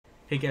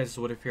Hey guys, it's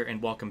WhatiF here,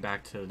 and welcome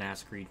back to the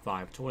NASCAR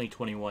 5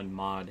 2021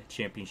 mod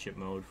championship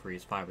mode for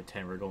race 5 of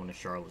 10. We're going to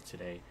Charlotte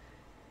today.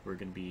 We're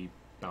going to be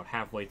about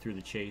halfway through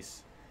the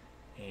chase,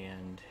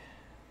 and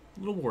a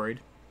little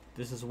worried.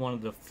 This is one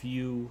of the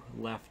few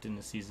left in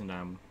the season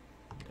I'm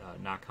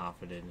not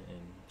confident in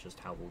just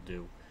how we'll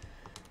do.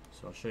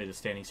 So I'll show you the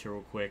standings here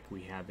real quick.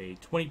 We have a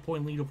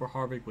 20-point lead over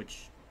Harvick,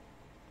 which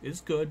is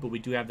good, but we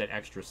do have that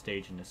extra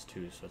stage in this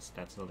too, so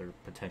that's another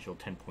potential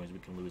 10 points we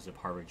can lose if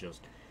Harvick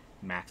just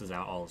maxes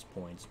out all his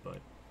points.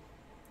 But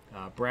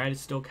Brad is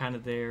still kind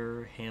of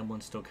there,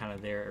 Hamlin's still kind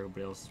of there,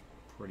 everybody else is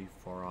pretty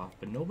far off,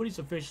 but nobody's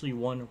officially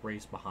one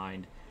race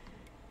behind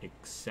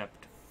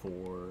except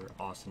for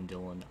Austin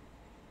Dillon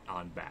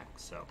on back.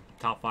 So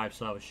top 5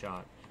 still have a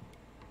shot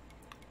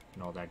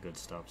and all that good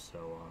stuff.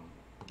 So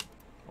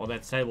all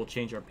that said, we'll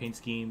change our paint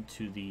scheme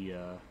to the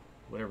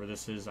whatever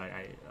this is,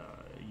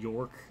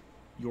 Yorktil,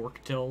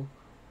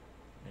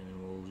 and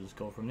then we'll just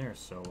go from there.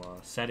 So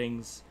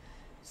settings,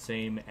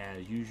 same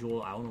as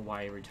usual. I don't know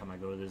why every time I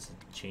go to this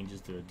it changes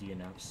to the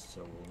DNFs,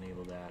 so we'll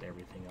enable that.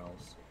 Everything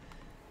else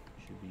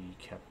should be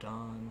kept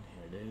on,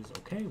 and it is.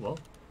 Okay, well,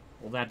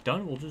 all that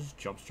done, we'll just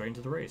jump straight into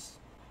the race.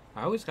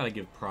 I always gotta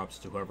give props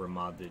to whoever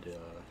modded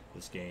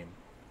this game,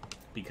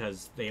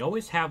 because they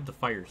always have the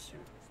fire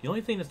suit. The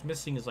only thing that's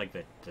missing is like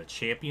the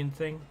champion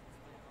thing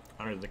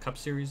under the Cup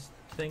Series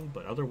thing,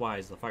 but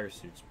otherwise the fire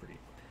suit's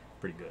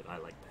pretty good. I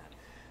like that.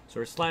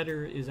 So our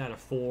slider is at a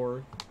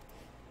 4.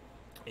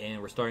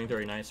 And we're starting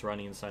very nice, around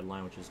the inside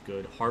line, which is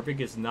good. Harvick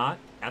is not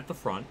at the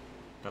front.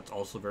 That's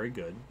also very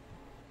good.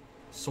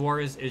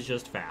 Suarez is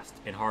just fast,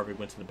 and Harvick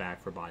went to the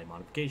back for body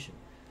modification.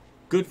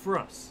 Good for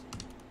us.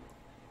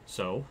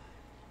 So,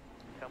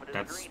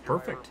 that's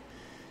perfect.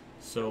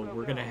 So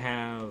we're going to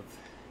have,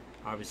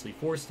 obviously,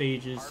 4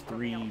 stages,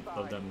 3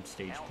 of them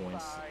stage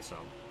points. So,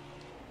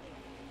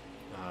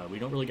 we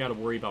don't really got to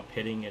worry about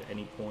pitting at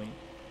any point.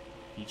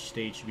 Each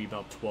stage should be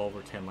about 12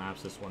 or 10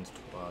 laps. This one's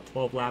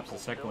 12 laps. The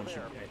second one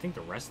should, I think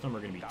the rest of them are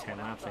going to be 10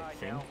 laps, I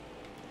think.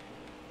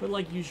 But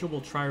like usual,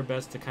 we'll try our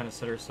best to kind of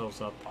set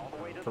ourselves up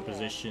for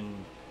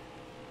position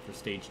for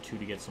stage 2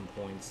 to get some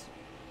points.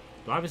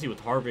 But obviously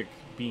with Harvick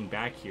being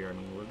back here, I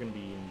mean, we're going to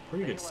be in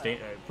pretty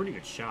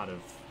good shot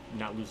of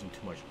not losing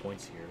too much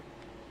points here.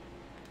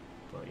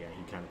 But yeah,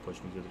 he kind of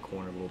pushed me through the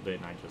corner a little bit,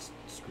 and I just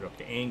screwed up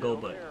the angle,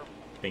 but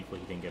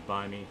thankfully he didn't get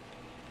by me.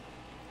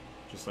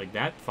 Just like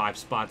that, 5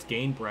 spots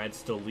gained. Brad's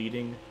still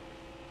leading,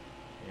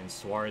 and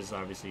Suarez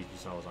obviously you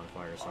saw was on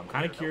fire. So I'm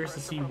kind of curious to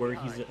see where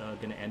he's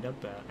going to end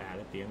up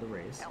at the end of the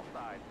race.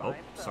 Oh,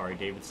 sorry,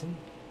 Davidson.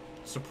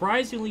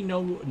 Surprisingly,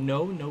 no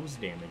nose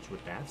damage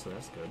with that, so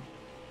that's good.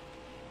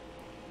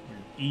 We're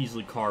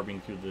easily carving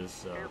through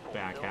this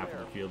back half of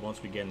the field.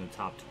 Once we get in the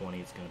top 20,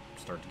 it's going to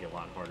start to get a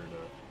lot harder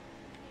to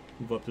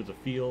move up through the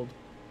field.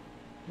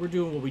 We're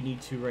doing what we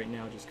need to right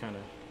now, just kind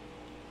of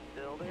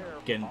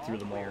getting through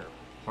them all.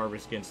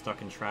 Harvick's getting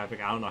stuck in traffic.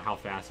 I don't know how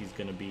fast he's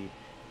going to be.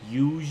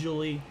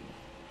 Usually,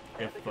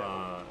 if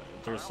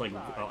there's like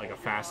a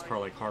fast car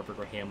like Harvick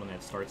or Hamlin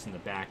that starts in the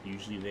back,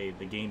 usually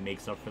the game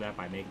makes up for that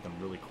by making them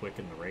really quick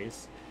in the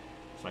race.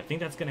 So I think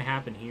that's going to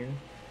happen here.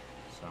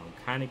 So I'm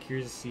kind of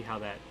curious to see how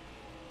that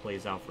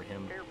plays out for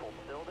him.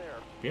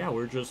 But yeah,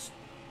 we're just,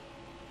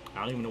 I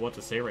don't even know what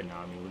to say right now.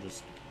 I mean, we're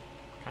just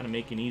kind of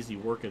making easy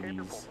work of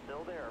these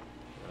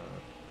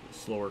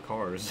slower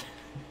cars.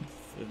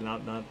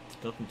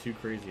 Nothing too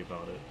crazy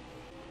about it.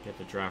 Get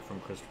the draft from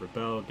Christopher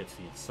Bell, gets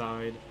the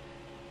inside.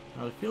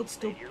 Now the field's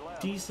still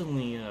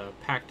decently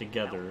packed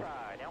together.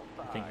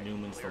 I think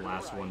Newman's the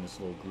last one in this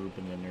little group,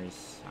 and then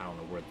there's, I don't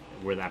know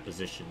where that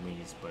position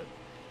leads, but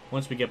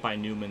once we get by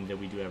Newman, then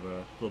we do have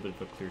a little bit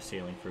of a clear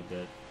sailing for a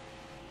bit.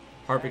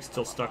 Harvick's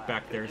still stuck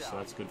back there, so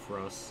that's good for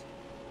us.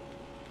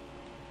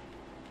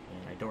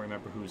 And I don't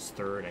remember who's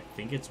third. I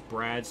think it's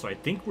Brad, so I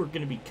think we're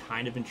going to be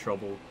kind of in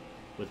trouble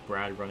with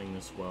Brad running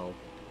this well.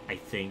 I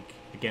think,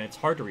 again, it's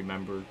hard to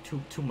remember,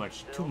 too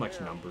much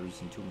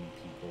numbers and too many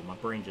people. My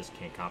brain just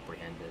can't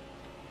comprehend it.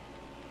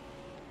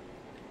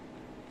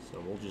 So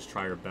we'll just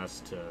try our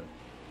best to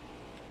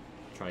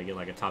try to get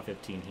like a top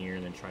 15 here,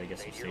 and then try to get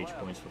some stage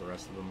points for the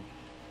rest of them.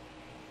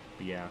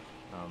 But yeah,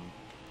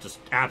 just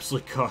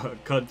absolutely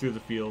cut through the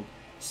field.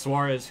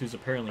 Suarez, who's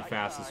apparently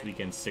fast this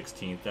weekend,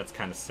 16th. That's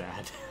kind of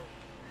sad.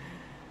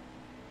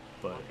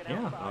 But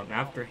yeah,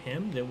 after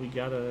him, then we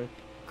got a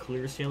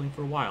clear sailing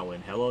for a while.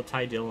 And hello,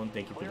 Ty Dillon,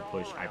 thank you for the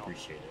push, I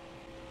appreciate it.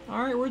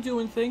 Alright, we're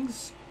doing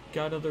things.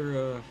 Got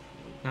another,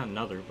 not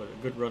another, but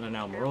a good run on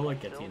Almirola.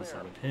 Get the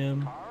inside of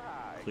him.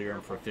 Clear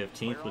him for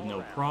 15th with no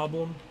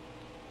problem.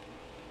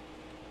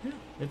 Yeah,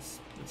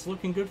 it's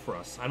looking good for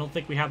us. I don't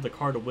think we have the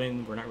car to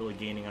win. We're not really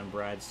gaining on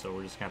Brad, so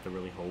we're just going to have to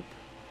really hope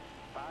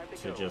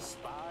to just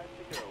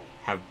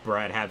have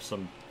Brad have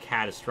some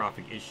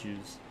catastrophic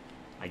issues,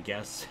 I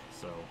guess.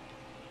 So,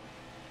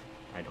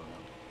 I don't know.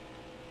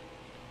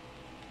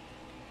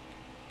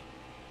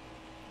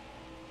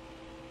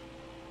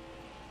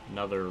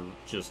 Another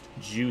just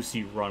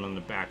juicy run on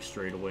the back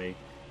straightaway.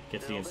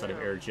 Gets the inside of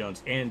Eric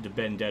Jones and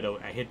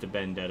DeBenedetto. I hit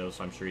DeBenedetto,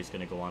 so I'm sure he's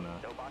going to go on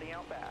a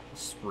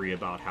spree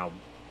about how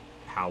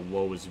how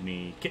woe is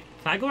me. Can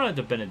I go down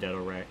to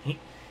Benedetto, right?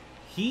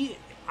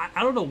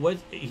 I don't know what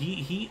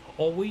he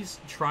always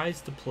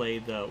tries to play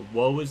the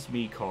woe is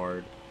me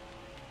card,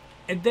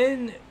 and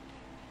then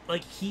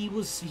like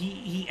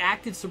he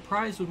acted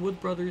surprised when Wood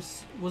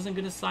Brothers wasn't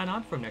going to sign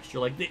on for next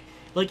year.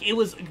 Like it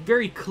was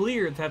very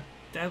clear that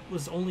that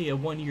was only a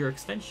 1-year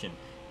extension,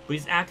 but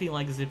he's acting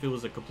like as if it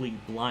was a complete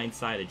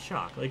blindsided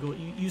shock. Like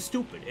you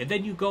stupid, and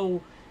then you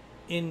go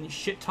and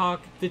shit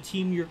talk the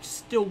team you're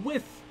still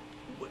with.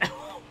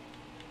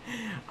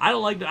 I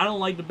don't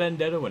like the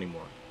Benedetto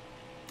anymore.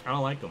 I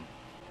don't like them.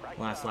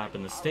 Last lap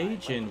in the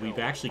stage, and we've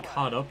actually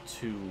caught up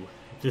to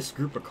this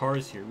group of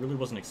cars here. Really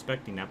wasn't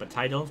expecting that, but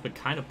Ty Dillon's been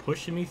kind of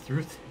pushing me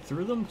through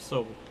them,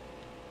 so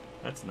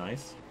that's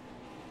nice.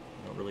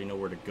 I don't really know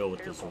where to go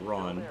with this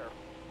run.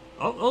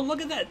 Oh,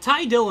 look at that!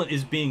 Ty Dillon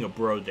is being a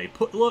bro today.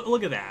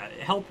 Look at that,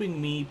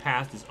 helping me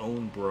past his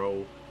own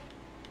bro.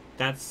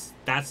 That's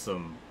kind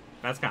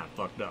of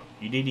fucked up.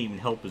 You didn't even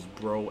help his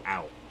bro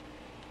out.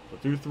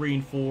 But through 3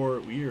 and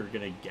 4, we are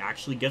going to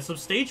actually get some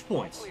stage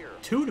points.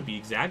 2 to be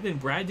exact, and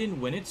Brad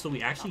didn't win it, so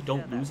we actually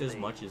don't lose as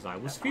much as I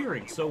was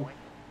fearing. So,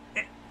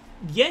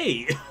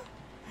 yay!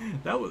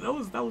 that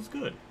was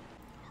good.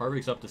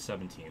 Harvick's up to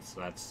 17th, so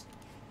that's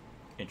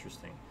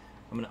interesting.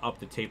 I'm going to up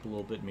the tape a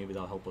little bit. Maybe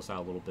that'll help us out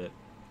a little bit.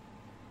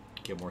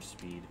 Get more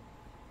speed.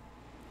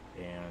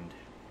 And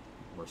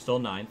we're still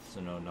 9th,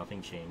 so no,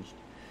 nothing changed.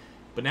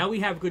 But now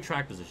we have good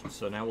track position,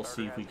 so now we'll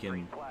see if we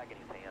can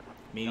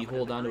maybe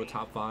hold on to a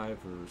top 5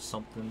 or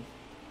something.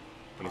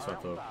 I guess we'll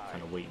have to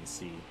kind of wait and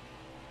see.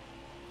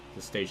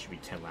 This stage should be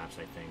 10 laps,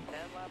 I think.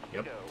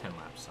 Yep, 10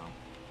 laps, so.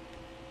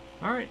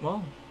 Alright,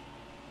 well.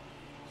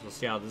 So we'll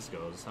see how this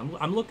goes.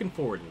 I'm looking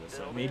forward to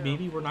this.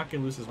 Maybe we're not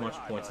going to lose as much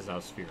points as I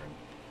was fearing.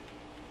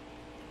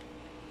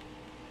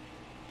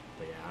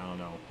 But yeah, I don't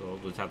know. We'll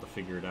just have to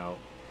figure it out.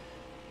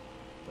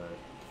 But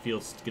the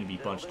field's going to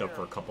be bunched up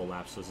for a couple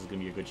laps, so this is going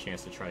to be a good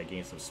chance to try to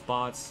gain some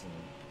spots and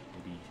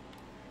maybe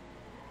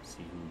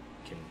see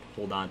who can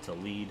hold on to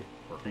lead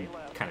or who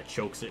kind of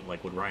chokes it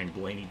like what Ryan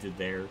Blaney did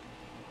there.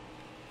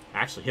 I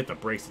actually hit the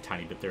brakes a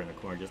tiny bit there in the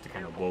corner just to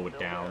kind of woe it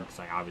down because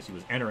I obviously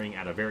was entering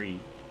at a very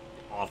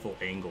awful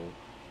angle.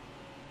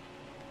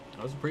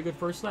 That was a pretty good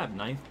first lap,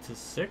 9th to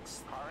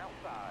 6th.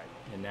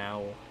 And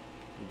now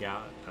we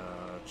got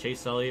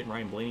Chase Elliott and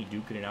Ryan Blaney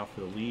duking it out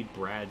for the lead.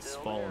 Brad's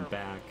falling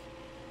back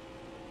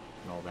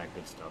and all that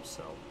good stuff.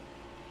 So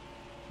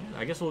yeah,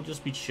 I guess we'll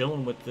just be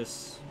chilling with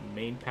this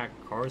main pack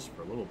of cars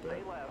for a little bit.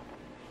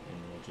 And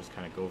we'll just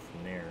kind of go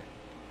from there.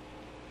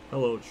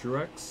 Hello,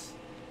 Truex.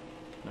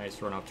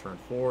 Nice run off turn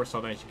 4.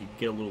 Sometimes you can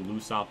get a little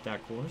loose off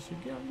that corner, so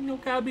you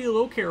gotta be a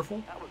little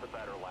careful. That was a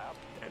better lap.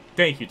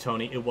 Thank you,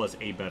 Tony. It was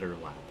a better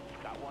lap.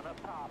 Got one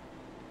up top.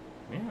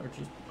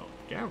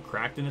 Yeah, we're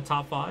cracked in the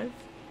top 5.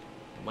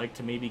 I'd like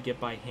to maybe get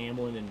by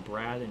Hamlin and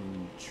Brad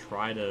and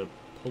try to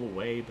pull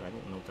away, but I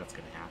don't know if that's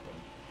gonna happen.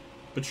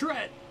 But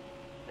Truex,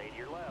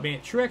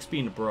 man, Truex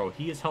being a bro,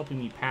 he is helping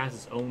me pass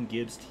his own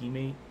Gibbs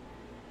teammate.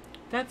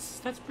 That's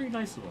pretty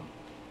nice of him.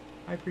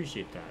 I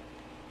appreciate that.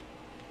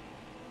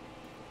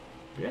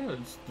 Yeah,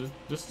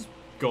 this is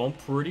going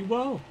pretty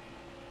well.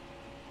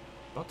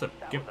 About to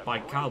get by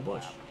Kyle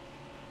Busch.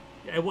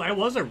 Yeah, it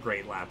was a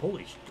great lap. Oh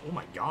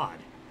my god.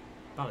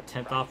 About a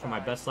 10th off from my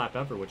best lap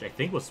ever, which I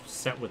think was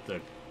set with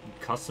the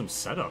custom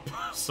setup.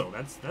 So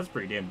that's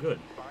pretty damn good.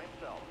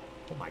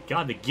 Oh my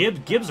god, the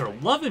Gibbs are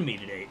loving me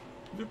today.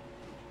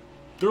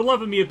 They're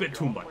loving me a bit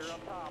too much.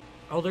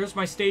 Oh, there's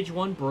my stage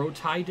 1 bro,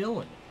 Ty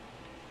Dillon.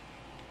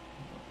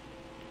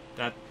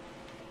 That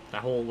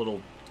whole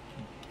little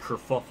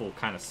kerfuffle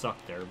kind of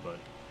sucked there, but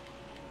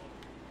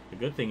the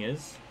good thing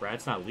is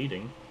Brad's not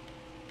leading,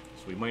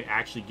 so we might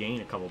actually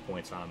gain a couple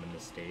points on him in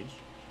this stage.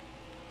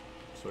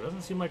 So it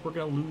doesn't seem like we're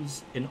going to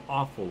lose an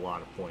awful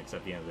lot of points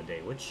at the end of the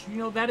day, which, you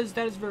know, that is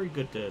very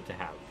good to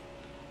have.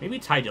 Maybe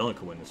Ty Dillon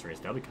could win this race.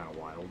 That'd be kind of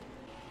wild.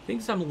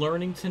 Things I'm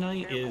learning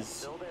tonight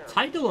is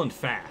Ty Dillon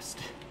fast.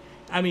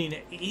 I mean,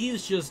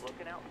 he's just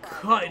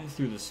cutting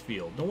through this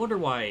field. No wonder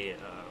why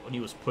when he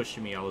was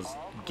pushing me, I was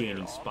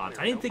gaining spots.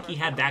 I didn't think he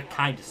had that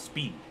kind of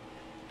speed.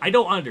 I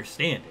don't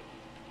understand it.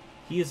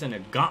 He is in a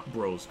Gaunt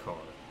Bros car.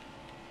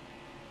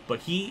 But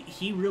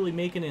he really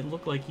making it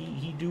look like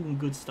he doing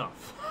good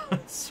stuff.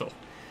 So,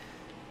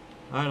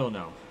 I don't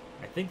know.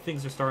 I think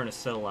things are starting to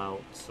settle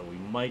out, so we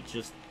might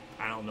just...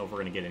 I don't know if we're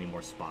going to get any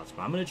more spots,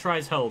 but I'm going to try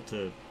as hell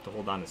to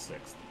hold on to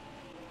 6th.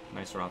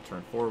 Nice off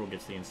turn 4. We'll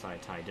get to the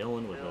inside Ty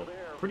Dillon with a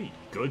pretty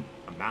good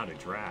amount of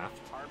draft.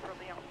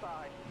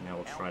 Now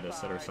we'll try to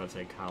set our sights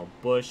at Kyle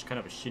Busch. Kind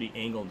of a shitty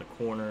angle in the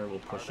corner. We'll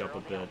push up a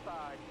bit.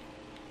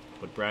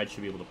 But Brad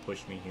should be able to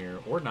push me here.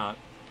 Or not.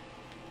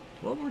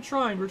 Well, we're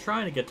trying. We're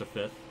trying to get to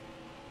 5th.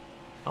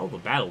 Hell of a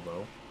battle,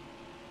 though.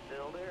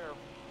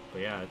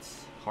 But yeah,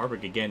 it's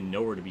Harvick again,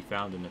 nowhere to be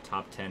found in the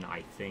top 10,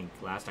 I think.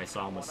 Last I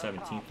saw him was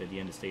 17th at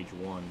the end of stage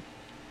 1.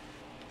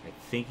 I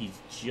think he's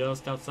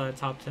just outside the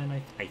top 10,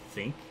 I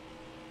think.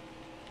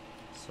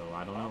 So,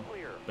 I don't know.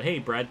 But hey,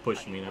 Brad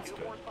pushed me, that's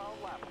good.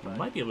 We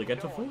might be able to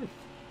get to 4th.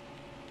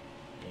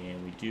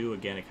 And we do,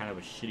 again, a kind of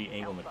a shitty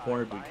angle in the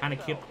corner. But we kind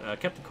of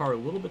kept the car a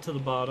little bit to the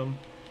bottom.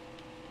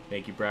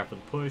 Thank you, Brad, for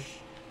the push.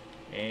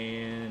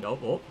 And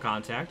oh,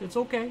 contact. It's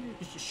okay.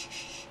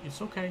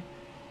 It's okay.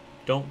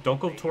 Don't go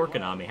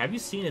twerking on me. Have you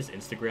seen his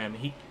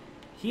Instagram?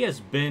 He has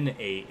been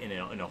in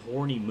a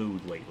horny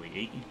mood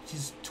lately.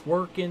 He's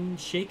twerking,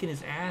 shaking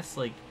his ass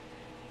like.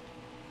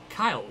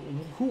 Kyle,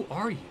 who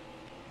are you?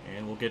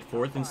 And we'll get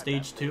fourth in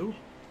stage 2.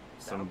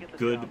 Some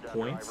good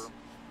points.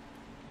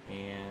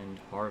 And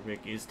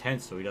Harvick is 10th,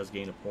 so he does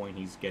gain a point.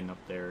 He's getting up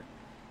there.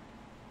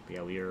 But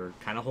yeah, we are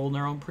kind of holding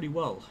our own pretty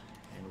well.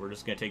 And we're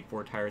just going to take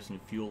 4 tires and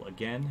fuel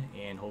again,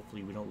 and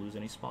hopefully we don't lose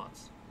any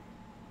spots.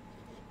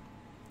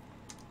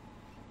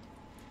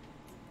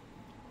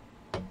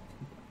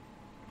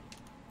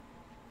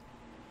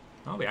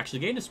 Oh, we actually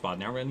gained a spot.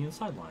 Now we're on the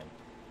inside line.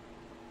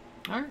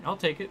 Alright, I'll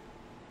take it.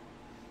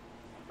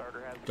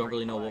 Don't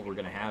really know what we're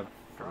going to have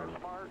for,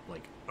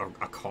 like,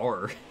 a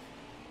car.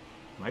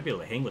 Might be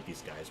able to hang with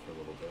these guys for a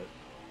little bit.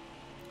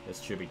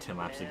 This should be 10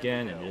 laps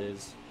again, and it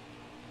is.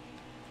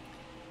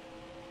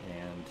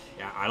 And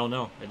yeah, I don't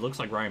know. It looks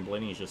like Ryan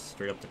Blaney is just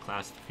straight up the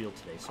class of the field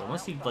today. So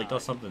unless he like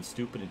does something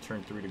stupid in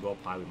turn 3 to go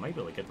up high, we might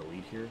be able to get the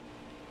lead here.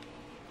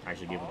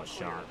 Actually, give him a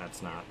shot.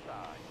 That's not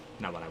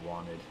what I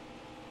wanted.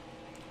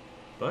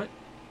 But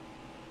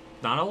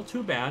not all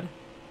too bad.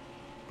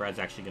 Brad's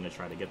actually going to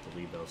try to get the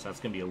lead though, so that's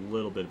going to be a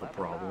little bit of a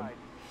problem.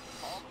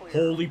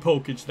 Holy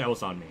pokage! That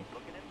was on me.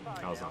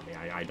 That was on me.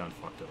 I done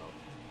fucked it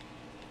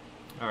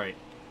up. All right.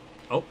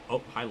 Oh,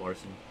 hi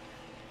Larson.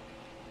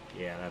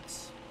 Yeah,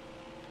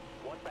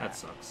 that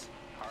sucks.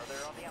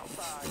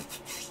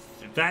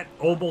 That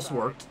almost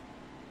worked.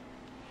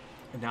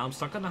 And now I'm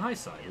stuck on the high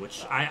side,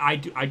 which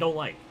I don't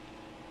like.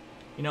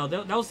 You know,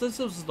 this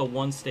was the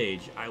one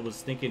stage I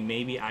was thinking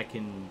maybe I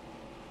can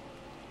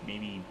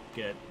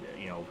get,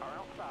 you know,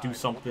 do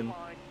something.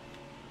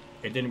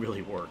 It didn't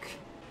really work.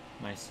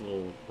 Nice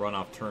little run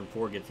off turn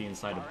 4, get the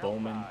inside of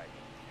Bowman.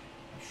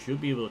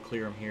 Should be able to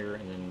clear him here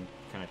and then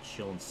kind of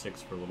chill in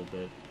 6th for a little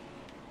bit.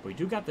 But we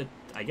do got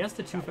I guess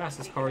the 2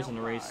 fastest cars in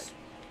the race.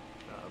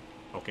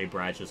 Okay,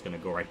 Brad's just going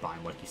to go right by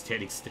him like he's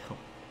standing still.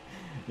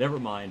 Never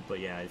mind,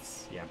 but yeah,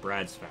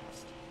 Brad's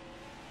fast.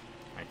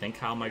 I think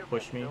Kyle might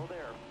push me.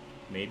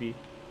 Maybe.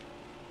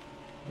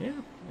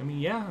 Yeah, I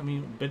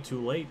mean, a bit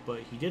too late, but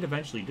he did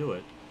eventually do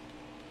it.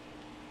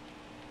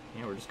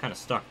 Yeah, we're just kind of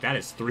stuck. That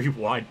is 3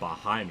 wide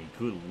behind me.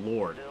 Good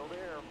lord.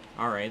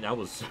 Alright, that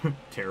was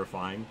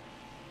terrifying.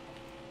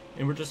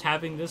 And we're just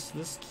having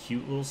this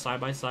cute little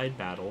side-by-side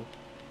battle.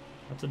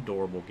 That's an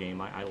adorable game.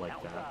 I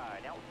like that.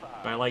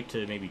 But I like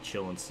to maybe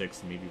chill in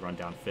 6th and maybe run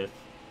down 5th.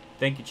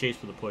 Thank you, Chase,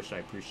 for the push. I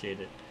appreciate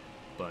it.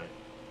 But,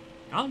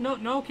 oh,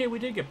 no, okay, we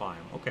did get by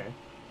him. Okay.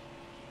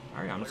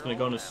 Alright, I'm just going to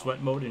go into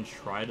sweat mode and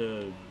try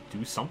to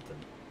do something.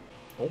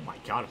 Oh my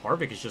god,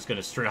 Harvick is just going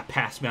to straight up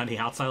pass me on the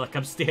outside like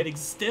I'm standing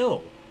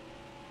still.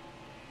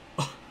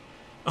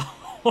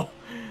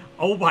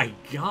 Oh my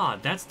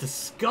god, that's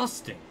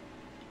disgusting.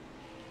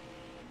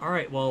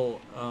 Alright, well,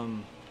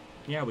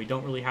 yeah, we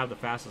don't really have the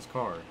fastest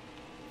car.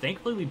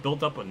 Thankfully, we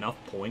built up enough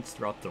points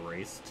throughout the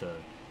race to,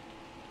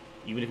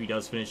 even if he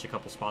does finish a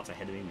couple spots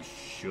ahead of me, we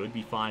should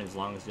be fine as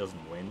long as he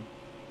doesn't win.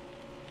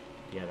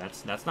 Yeah,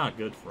 that's not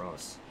good for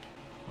us.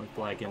 One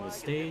flag in the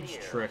stage.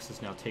 Truex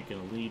is now taking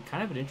the lead.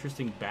 Kind of an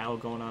interesting battle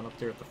going on up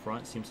there at the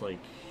front. Seems like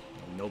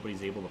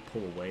nobody's able to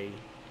pull away.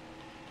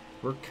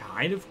 We're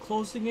kind of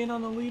closing in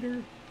on the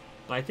leader,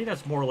 but I think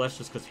that's more or less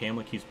just because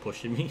Hamlin keeps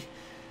pushing me.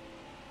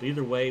 But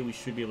either way, we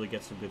should be able to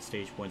get some good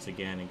stage points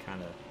again and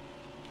kind of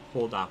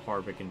hold off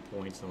Harvick in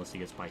points unless he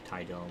gets by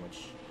Dillon,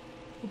 which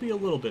will be a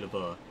little bit of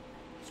a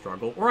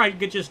struggle. Or I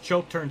could just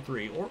choke turn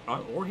 3,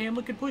 or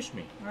Hamlin could push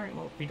me. All right,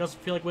 well, if he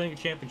doesn't feel like winning a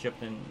championship,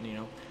 then you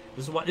know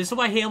this is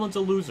why Hamlin's a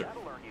loser.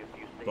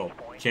 Well,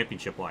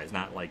 championship-wise,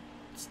 not like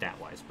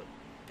stat-wise, but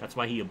that's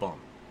why he a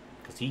bum.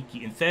 Because he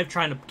instead of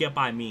trying to get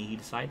by me, he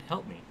decided to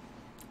help me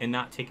and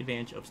not take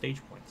advantage of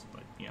stage points.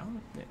 But you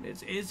know,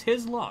 it's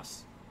his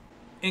loss.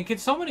 And can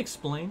someone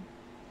explain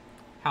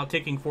how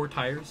taking 4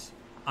 tires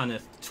on a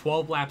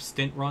 12-lap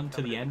stint run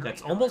to the end,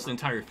 that's almost an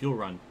entire fuel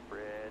run,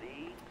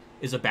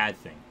 is a bad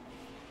thing?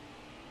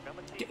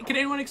 Can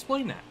anyone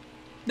explain that?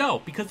 No,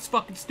 because it's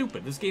fucking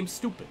stupid. This game's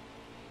stupid.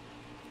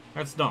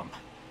 That's dumb.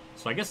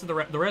 So I guess the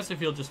rest of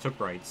the field just took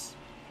rights.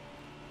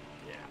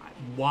 Yeah,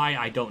 why,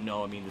 I don't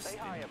know. I mean, this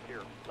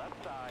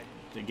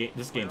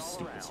game's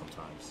stupid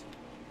sometimes.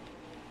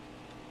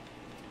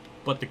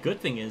 But the good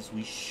thing is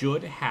we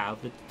should have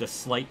the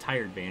slight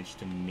tire advantage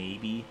to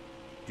maybe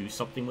do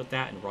something with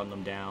that and run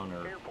them down,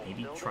 or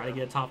maybe try to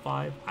get a top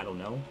 5. I don't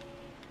know.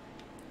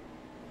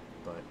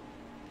 But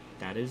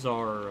that is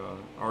our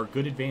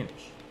good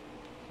advantage.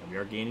 And we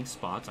are gaining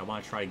spots. I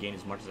want to try to gain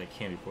as much as I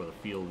can before the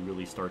field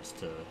really starts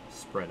to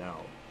spread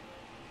out.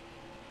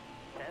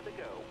 10 to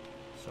go.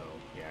 So,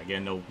 yeah,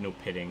 again, no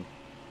pitting.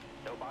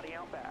 Nobody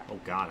out back. Oh,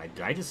 God,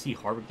 did I just see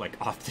Harvick, like,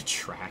 off the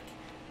track?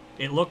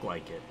 It looked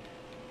like it.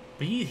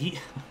 But he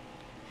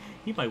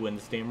might win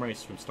this damn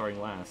race from starting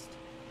last.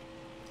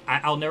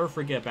 I'll never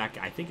forget back,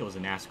 I think it was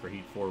in NASCAR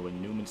Heat 4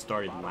 when Newman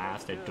started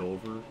last at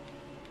Dover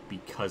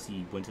because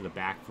he went to the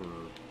back for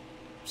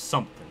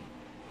something.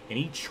 And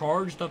he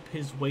charged up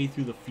his way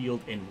through the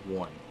field and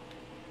won.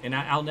 And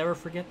I'll never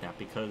forget that,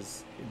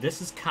 because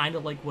this is kind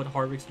of like what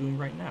Harvick's doing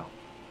right now.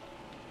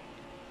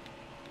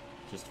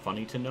 Just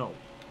funny to know.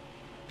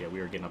 Yeah, we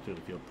are getting up through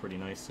the field pretty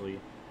nicely.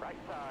 Right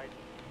side.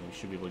 We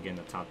should be able to get in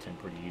the top 10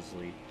 pretty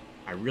easily.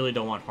 I really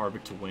don't want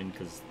Harvick to win,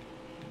 because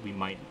we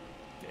might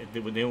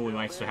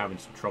start having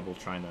some trouble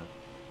trying to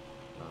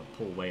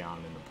pull away on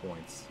him in the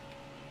points.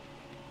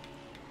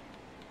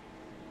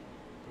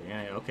 But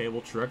yeah, okay,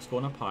 well, Truex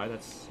going up high.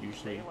 That's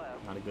usually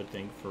not a good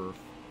thing for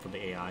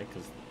the AI,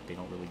 because they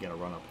don't really get a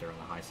run up there on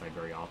the high side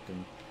very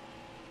often.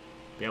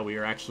 But yeah, we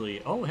are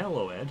actually... Oh,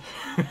 hello, Ed.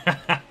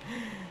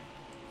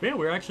 Yeah,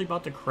 we're actually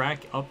about to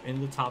crack up in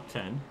the top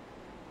 10,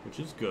 which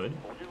is good.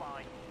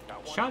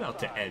 Shout out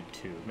to Ed,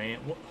 too, man.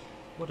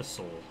 What a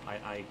soul.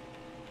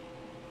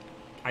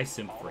 I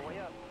simp for him.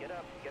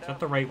 Is that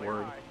the right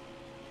word?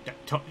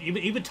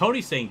 Even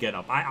Tony's saying get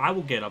up. I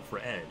will get up for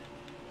Ed.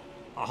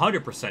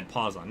 100%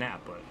 pause on that,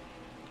 but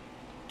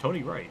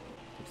Tony right.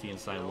 It's the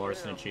inside of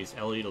Larson and Chase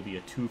Elliott. It'll be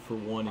a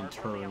 2-for-1 in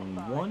turn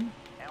 1.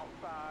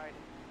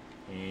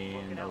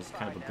 And that was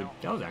kind of a good...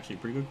 That was actually a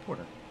pretty good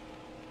corner.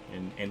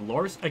 And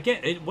Larson,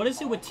 again, what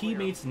is it with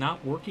teammates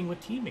not working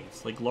with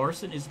teammates? Like,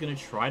 Larson is going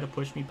to try to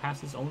push me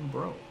past his own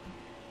bro.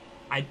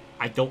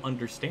 I don't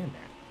understand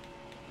that.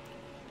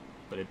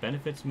 But it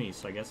benefits me,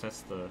 so I guess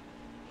that's the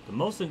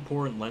most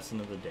important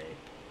lesson of the day.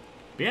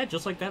 But yeah,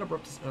 just like that, we're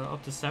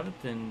up to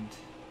 7th, and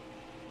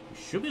we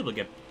should be able to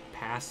get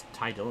past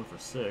Ty Dillon for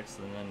 6th,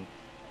 and then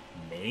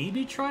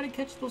maybe try to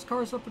catch those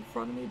cars up in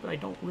front of me, but I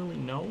don't really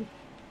know.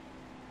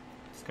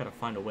 Just got to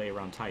find a way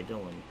around Ty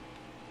Dillon,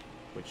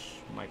 which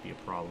might be a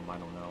problem. I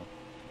don't know.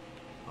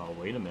 Oh,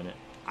 wait a minute.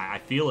 I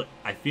feel it.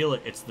 I feel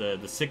it. It's the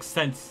sixth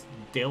sense.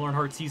 Dale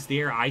Earnhardt sees the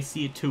air. I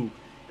see it too.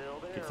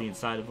 Gets the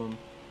inside of him.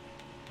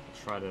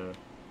 I'll try to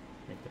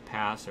make the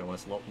pass, or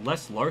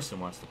unless Larson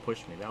wants to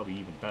push me, that'll be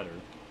even better.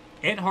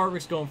 And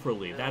Harvick's going for a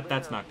lead.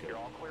 That's not good.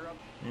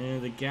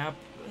 And the gap,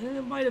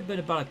 it might have been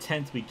about a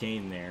 10th we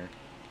gained there.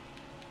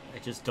 I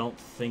just don't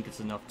think it's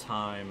enough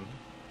time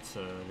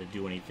to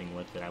do anything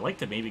with it. I'd like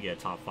to maybe get a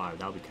top 5.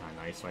 That would be kind of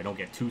nice, so I don't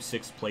get 2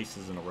 6th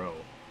places in a row.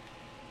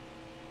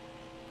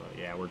 But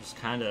yeah, we're just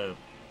kind of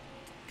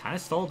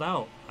stalled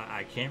out.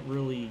 I can't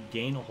really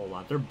gain a whole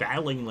lot. They're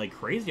battling like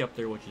crazy up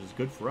there, which is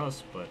good for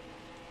us, but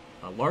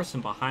Larson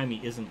behind me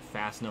isn't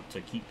fast enough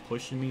to keep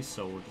pushing me,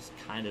 so we're just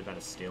kind of at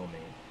a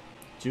stalemate.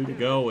 2 to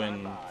go,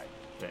 and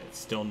it's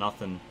still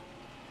nothing.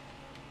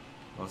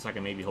 Unless I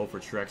can maybe hope for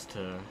Truex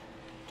to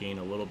gain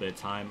a little bit of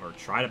time, or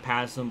try to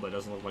pass him, but it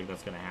doesn't look like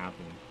that's going to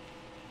happen.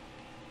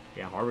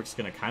 Yeah, Harvick's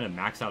going to kind of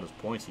max out his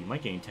points. He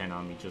might gain 10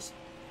 on me just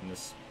in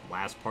this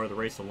last part of the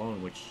race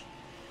alone, which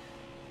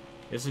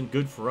isn't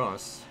good for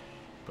us.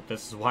 But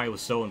this is why it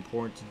was so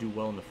important to do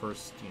well in the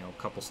first,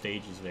 couple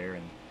stages there.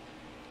 And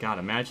God,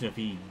 imagine if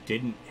he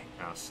didn't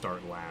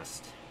start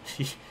last.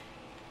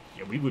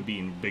 Yeah, we would be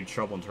in big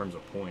trouble in terms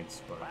of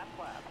points. But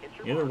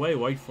either way,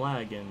 white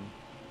flag, and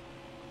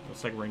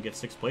looks like we're gonna get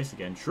 6th place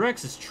again.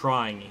 Truex is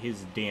trying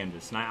his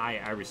damnedest, and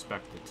I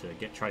respect it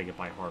to try to get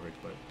by Harvick,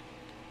 but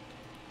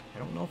I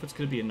don't know if it's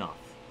gonna be enough.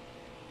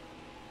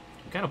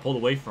 We kind of pulled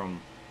away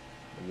from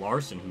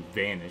Larson, who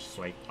vanished.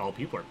 So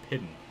people are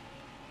pitting.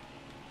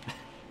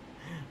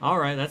 All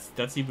right,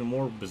 that's even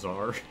more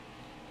bizarre.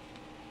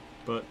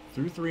 But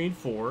through 3 and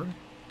 4,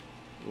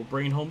 we'll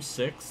bring home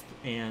 6th,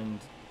 and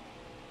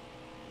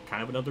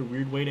kind of another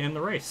weird way to end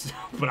the race.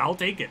 But I'll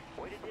take it.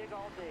 Way to dig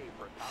all day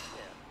for top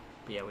 10.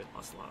 But yeah, we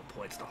lost a lot of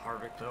points to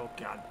Harvick, though.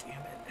 God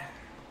damn it.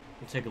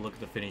 We'll take a look at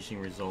the finishing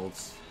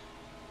results.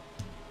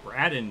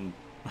 Brad and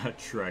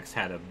Truex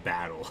had a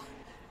battle.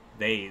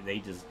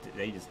 They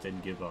just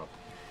didn't give up.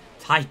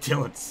 Ty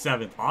Dillon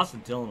 7th,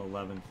 Austin Dillon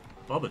 11th,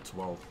 Bubba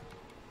 12th.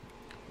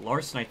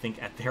 Larson, I think,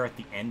 they're at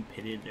the end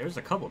pitted. There's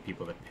a couple of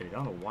people that pitted. I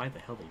don't know why the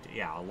hell they did.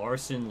 Yeah,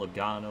 Larson,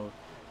 Logano,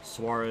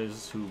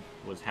 Suarez, who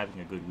was having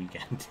a good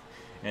weekend,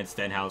 and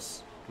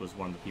Stenhouse was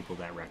one of the people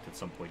that wrecked at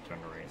some point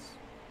during the race.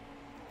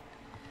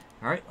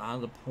 All right,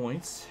 on the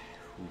points.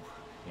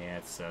 Ooh, yeah,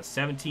 it's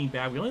 17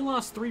 bad. We only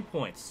lost 3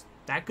 points.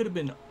 That could have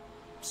been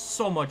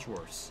so much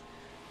worse.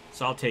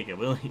 So I'll take it.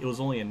 It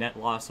was only a net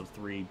loss of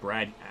 3.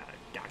 Brad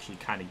actually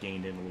kind of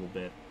gained in a little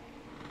bit.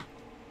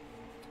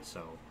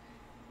 So,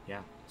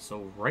 yeah.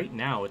 So right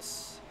now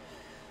it's,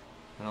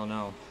 I don't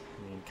know.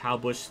 I mean, Kyle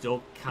Busch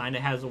still kind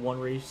of has a 1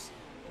 race.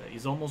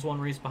 He's almost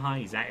 1 race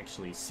behind. He's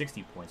actually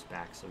 60 points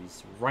back, so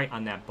he's right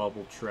on that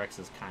bubble. Truex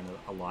is kind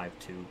of alive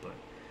too, but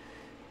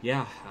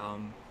yeah,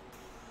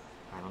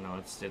 I don't know.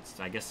 It's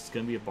I guess it's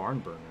gonna be a barn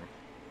burner.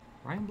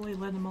 Ryan Blaney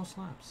led the most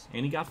laps,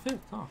 and he got 5th,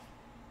 huh?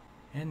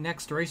 And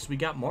next race we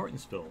got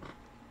Martinsville,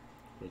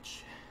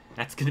 which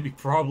that's gonna be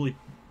probably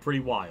pretty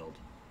wild.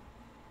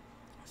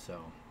 So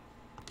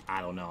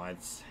I don't know.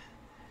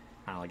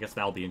 I guess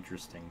that'll be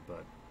interesting,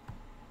 but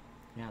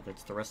yeah,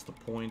 that's the rest of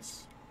the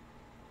points.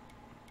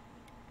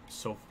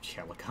 So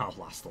yeah, look, I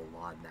lost a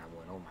lot in that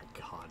one. Oh my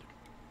god.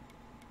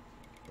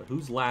 But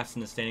who's last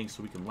in the standings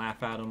so we can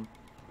laugh at him?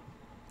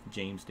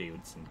 James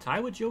Davidson. Tie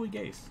with Joey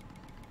Gase.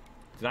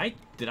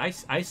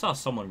 I saw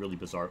someone really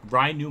bizarre.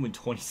 Ryan Newman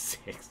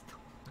 26th.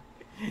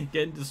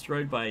 Getting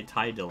destroyed by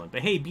Ty Dillon.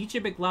 But hey,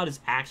 BJ McLeod is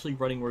actually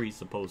running where he's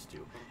supposed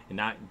to and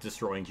not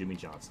destroying Jimmy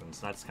Johnson.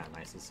 So that's kind of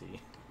nice to see.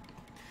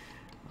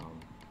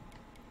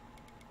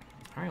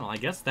 Alright, well, I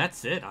guess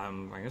that's it. I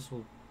guess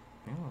we'll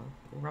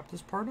wrap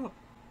this part up.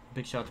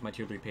 Big shout out to my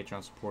Tier 3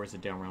 Patreon supporters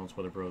at Dillon, Reynolds,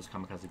 Weather Bros,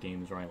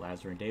 Kamikazegames, Ronnie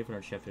Lazzarine, David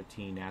on Chef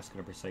 15,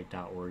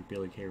 NASCAR.org,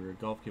 Billy Carrier,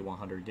 Golf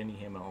K100,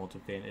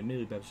 DennyHamlinUltimateFan,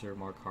 EmilioBebzer,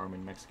 Mark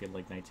Harman, Mexican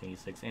Like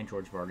 1986, and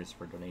George Vargas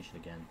for donation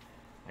again.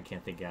 I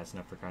can't thank you guys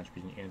enough for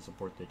contributing and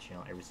support the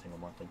channel every single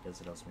month. It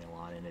helps me a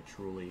lot, and it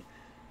truly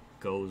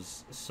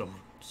goes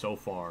so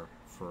far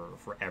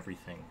for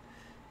everything.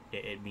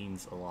 It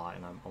means a lot,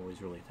 and I'm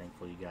always really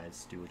thankful you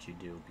guys do what you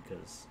do,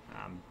 because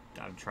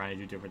I'm trying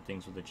to do different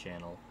things with the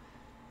channel,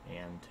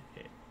 and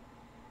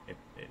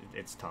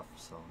it's tough.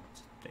 So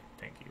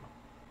thank you.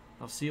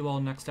 I'll see you all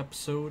next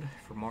episode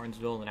for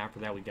Martinsville, and after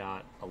that we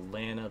got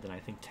Atlanta, then I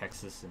think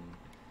Texas and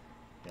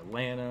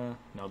Atlanta.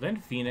 No, then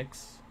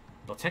Phoenix.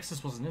 Well,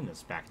 Texas wasn't in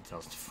this back in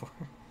 2004.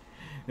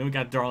 Then we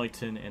got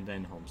Darlington and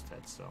then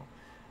Homestead. So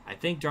I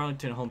think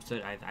Darlington and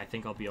Homestead, I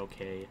think I'll be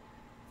okay.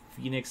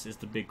 Phoenix is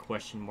the big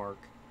question mark.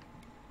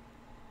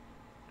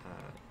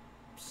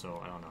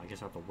 So I don't know. I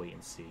guess I'll have to wait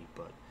and see.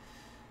 But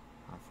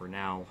for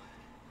now,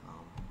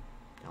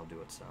 I'll do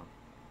it. So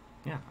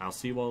yeah, I'll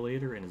see you all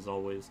later. And as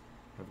always,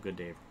 have a good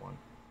day, everyone.